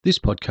This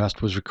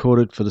podcast was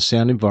recorded for the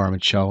Sound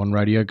Environment Show on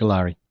Radio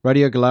Goolarri.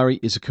 Radio Goolarri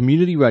is a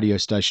community radio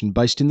station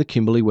based in the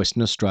Kimberley,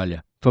 Western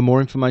Australia. For more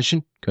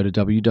information, go to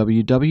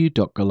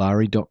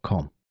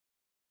www.goolarri.com.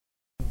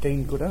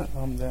 Dean Gooda,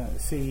 I'm the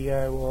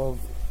CEO of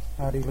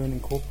Hardy Learn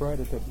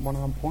Incorporated at One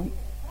Arm Point.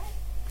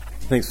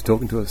 Thanks for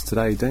talking to us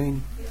today,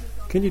 Dean.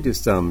 Can you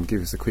just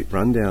give us a quick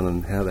rundown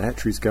on how the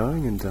hatchery's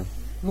going?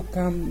 Look,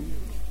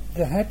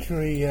 the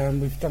hatchery,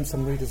 we've done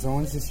some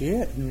redesigns this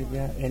year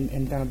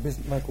and done a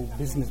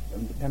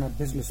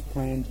business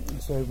plan.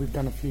 So we've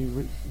done a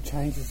few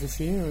changes this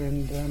year,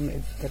 and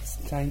that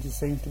changes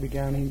seem to be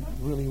going in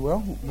really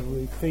well.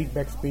 The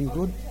feedback's been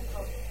good,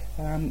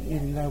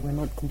 even though we're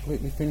not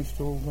completely finished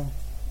all the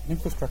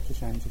infrastructure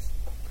changes.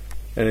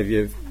 And have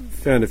you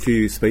found a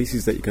few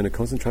species that you're going to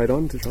concentrate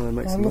on to try and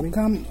make some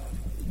money?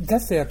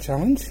 That's our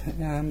challenge.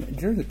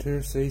 During the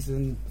tourist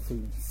season, for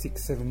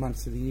 6-7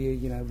 months of the year,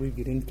 we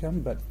get income,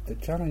 but the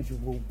challenge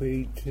will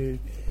be to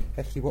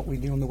actually what we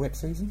do in the wet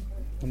season,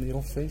 in the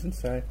off season.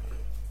 So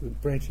we're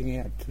branching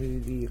out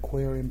to the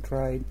aquarium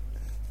trade,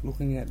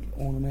 looking at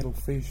ornamental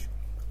fish,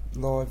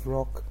 live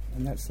rock,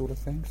 and that sort of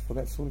things for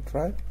that sort of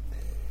trade.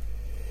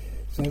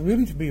 So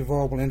really, to be a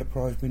viable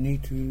enterprise, we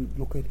need to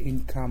look at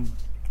income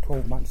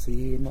 12 months a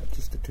year, not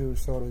just the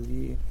tourist side of the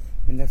year.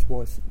 And that's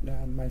why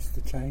most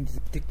of the changes,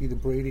 particularly the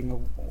breeding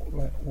of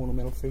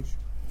ornamental fish.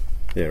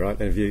 Yeah, right.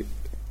 And have you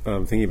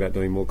thinking about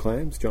doing more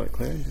clams, giant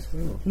clams as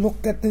well?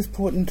 Look, at this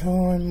point in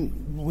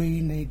time,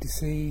 we need to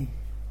see,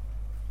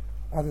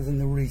 other than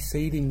the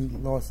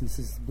reseeding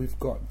licences we've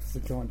got for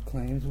the giant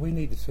clams, we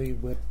need to see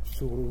what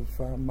sort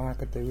of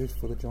market there is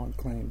for the giant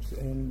clams.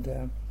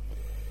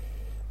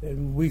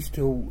 And we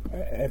still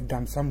have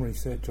done some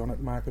research on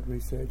it, market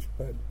research,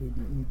 but we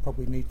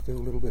probably need to do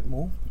a little bit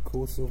more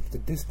because of the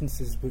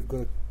distances we've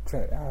got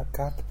to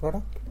cart the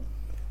product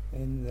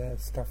and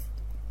stuff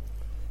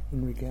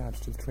in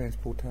regards to the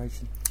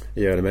transportation.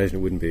 Yeah, I'd imagine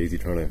it wouldn't be easy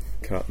trying to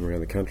cart them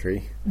around the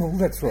country. Well,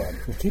 that's right,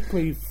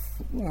 particularly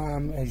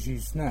as you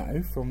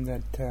know from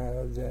that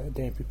the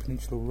Dampier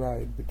Peninsula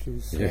Road, which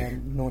is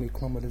 90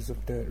 kilometres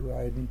of dirt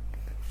road, and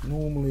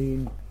normally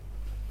in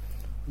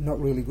not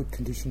really good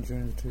condition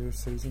during the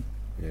tourist season.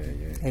 Yeah.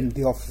 And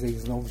the off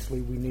season,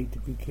 obviously, we need to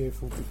be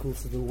careful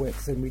because of the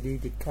wets, and we do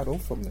get cut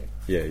off from there.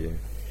 Yeah.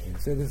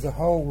 So there's a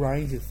whole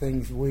range of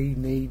things we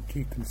need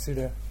to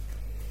consider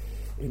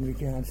in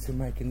regards to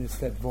making this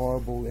that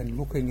viable and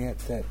looking at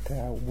that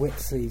wet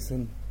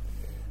season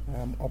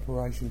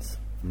operations,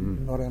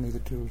 not only the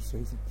tourist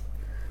season.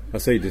 I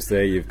see just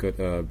there you've got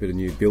a bit of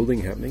new building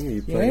happening. Are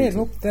you planning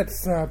look,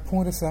 that's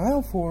point of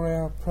sale for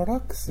our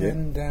products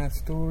and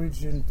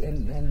storage and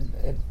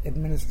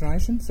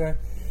administration. So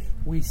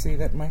we see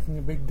that making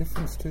a big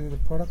difference to the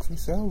products we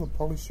sell, the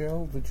polish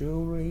shell, the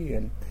jewellery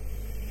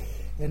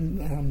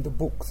and the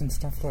books and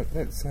stuff like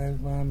that. So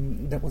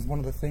that was one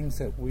of the things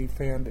that we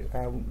found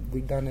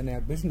we'd done in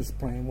our business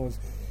plan was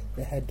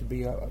there had to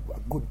be a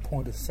good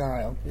point of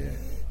sale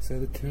so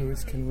the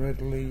tourists can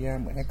readily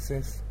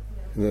access.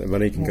 And the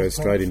money can go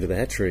straight into the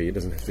hatchery. It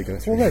doesn't have to go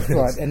through. Well, that's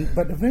right.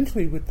 But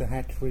eventually, with the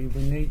hatchery,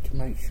 we need to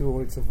make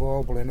sure it's a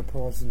viable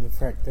enterprise in the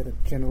fact that it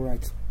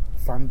generates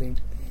funding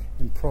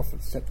and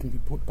profits that can be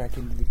put back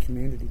into the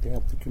community to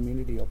help the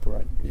community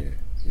operate. Yeah.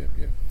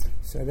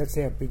 So that's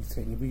our big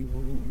thing.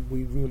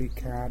 We really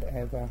can't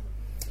have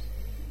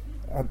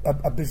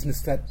a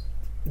business that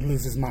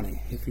loses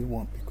money, if you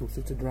want, because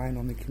it's a drain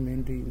on the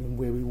community, and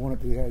where we want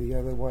it to go the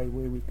other way,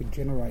 where we could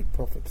generate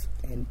profits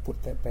and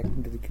put that back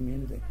into the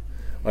community.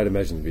 I'd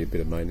imagine there'd be a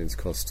bit of maintenance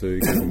costs too.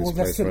 Well,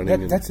 that's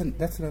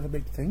another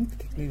big thing,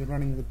 particularly the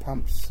running the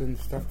pumps and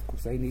stuff,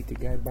 because they need to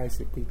go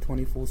basically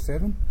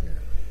 24/7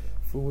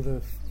 for the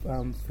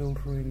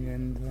filtering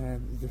and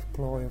the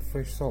supply of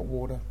fresh salt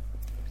water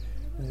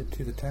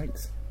to the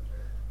tanks.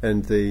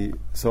 And the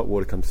salt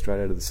water comes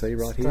straight out of the sea,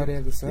 right here? Straight out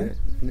of the sea,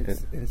 and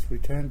it's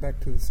returned back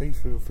to the sea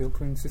through a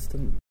filtering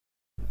system.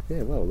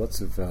 Yeah, well,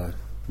 lots of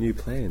new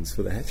plans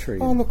for the hatchery.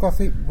 Oh, look, I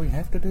think we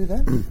have to do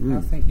that. I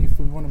think if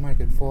we want to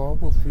make it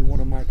viable, if we want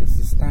to make it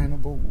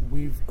sustainable,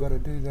 we've got to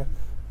do the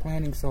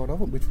planning side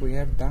of it, which we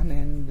have done,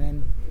 and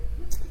then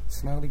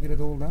slowly get it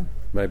all done.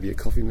 Maybe a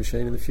coffee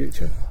machine in the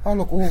future. Oh,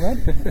 look, all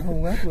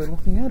that we're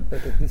looking at,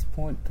 but at this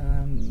point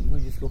we're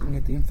just looking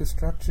at the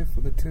infrastructure for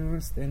the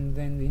tourists and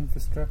then the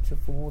infrastructure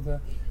for the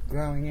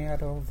growing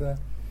out of the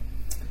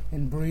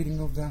and breeding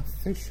of the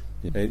fish.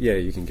 Yeah,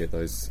 you can get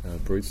those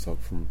broodstock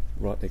from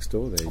right next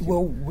door there.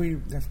 Well,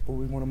 that's what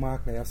we want to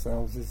market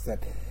ourselves, is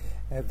that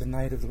have the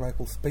native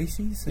local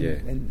species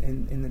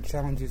and the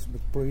challenges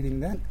with breeding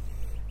that.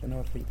 And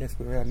I think that's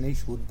where our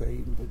niche would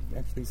be,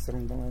 actually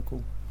selling the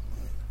local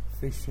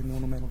fish and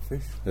ornamental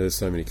fish. There's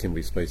so many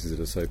Kimberley species that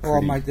are so pretty. Oh,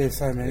 mate, there's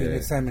so many.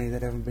 There's so many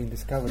that haven't been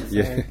discovered.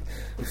 So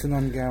it's an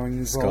ongoing,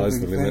 evolving Sky's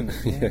the limit.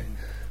 thing.